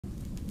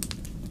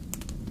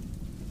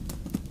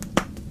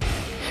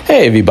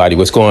Hey everybody,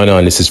 what's going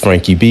on? This is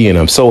Frankie B, and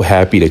I'm so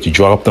happy that you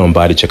dropped on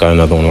by to check out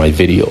another one of my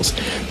videos.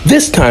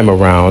 This time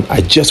around,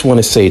 I just want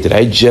to say that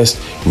I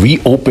just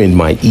reopened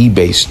my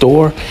eBay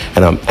store,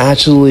 and I'm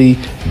actually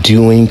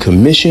doing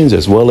commissions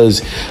as well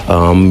as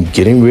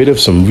getting rid of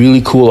some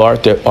really cool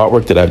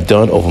artwork that I've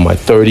done over my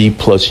 30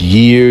 plus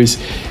years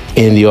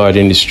in the art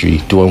industry,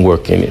 doing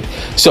work in it.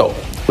 So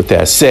with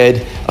that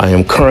said, I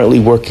am currently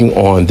working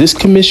on this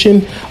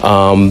commission.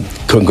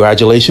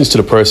 Congratulations to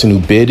the person who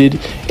bidded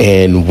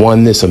and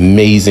won this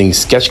amazing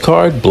sketch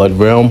card,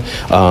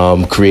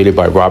 BloodRealm, created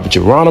by Rob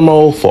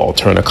Geronimo for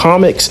Alterna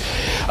Comics.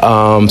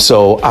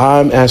 So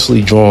I'm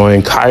actually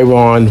drawing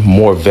Chiron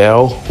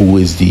Morvel, who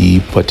is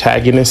the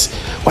protagonist.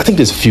 Well, I think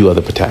there's a few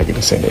other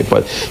protagonists in it,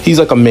 but he's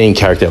like a main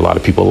character a lot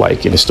of people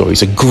like in the story.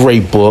 It's a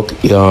great book.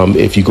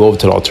 If you go over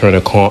to the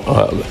Alterna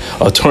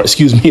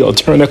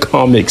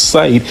Comics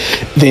site,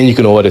 then you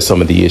can order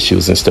some of the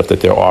issues and stuff that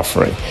they're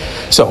offering.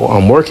 So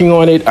I'm working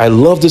on it. I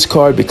love this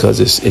card because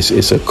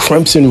it's a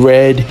crimson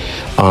red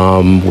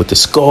with the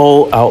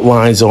skull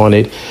outlines on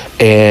it,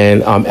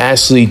 and I'm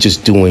actually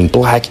just doing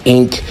black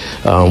ink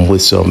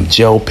with some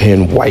gel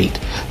pen white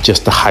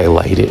just to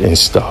highlight it and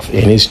stuff,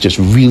 and it's just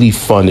really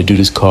fun to do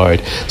this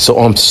card. So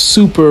I'm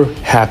super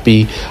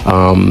happy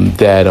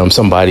that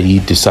somebody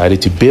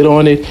decided to bid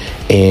on it,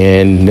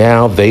 and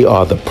now they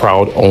are the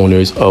proud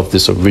owners of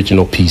this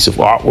original piece of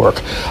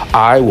artwork.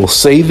 I will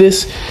say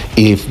this,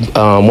 if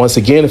once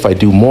again, if I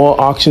do more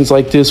auctions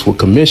like this with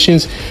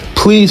commissions,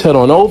 please head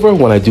on over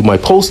when I do my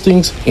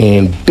postings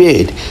and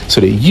bid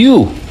so that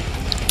you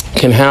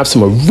can have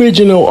some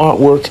original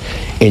artwork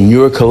in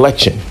your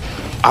collection.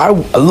 I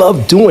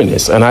love doing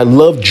this, and I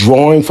love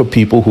drawing for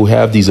people who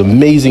have these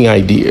amazing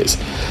ideas.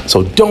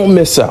 So don't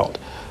miss out.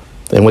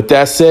 And with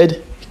that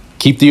said,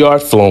 keep the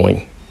art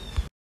flowing.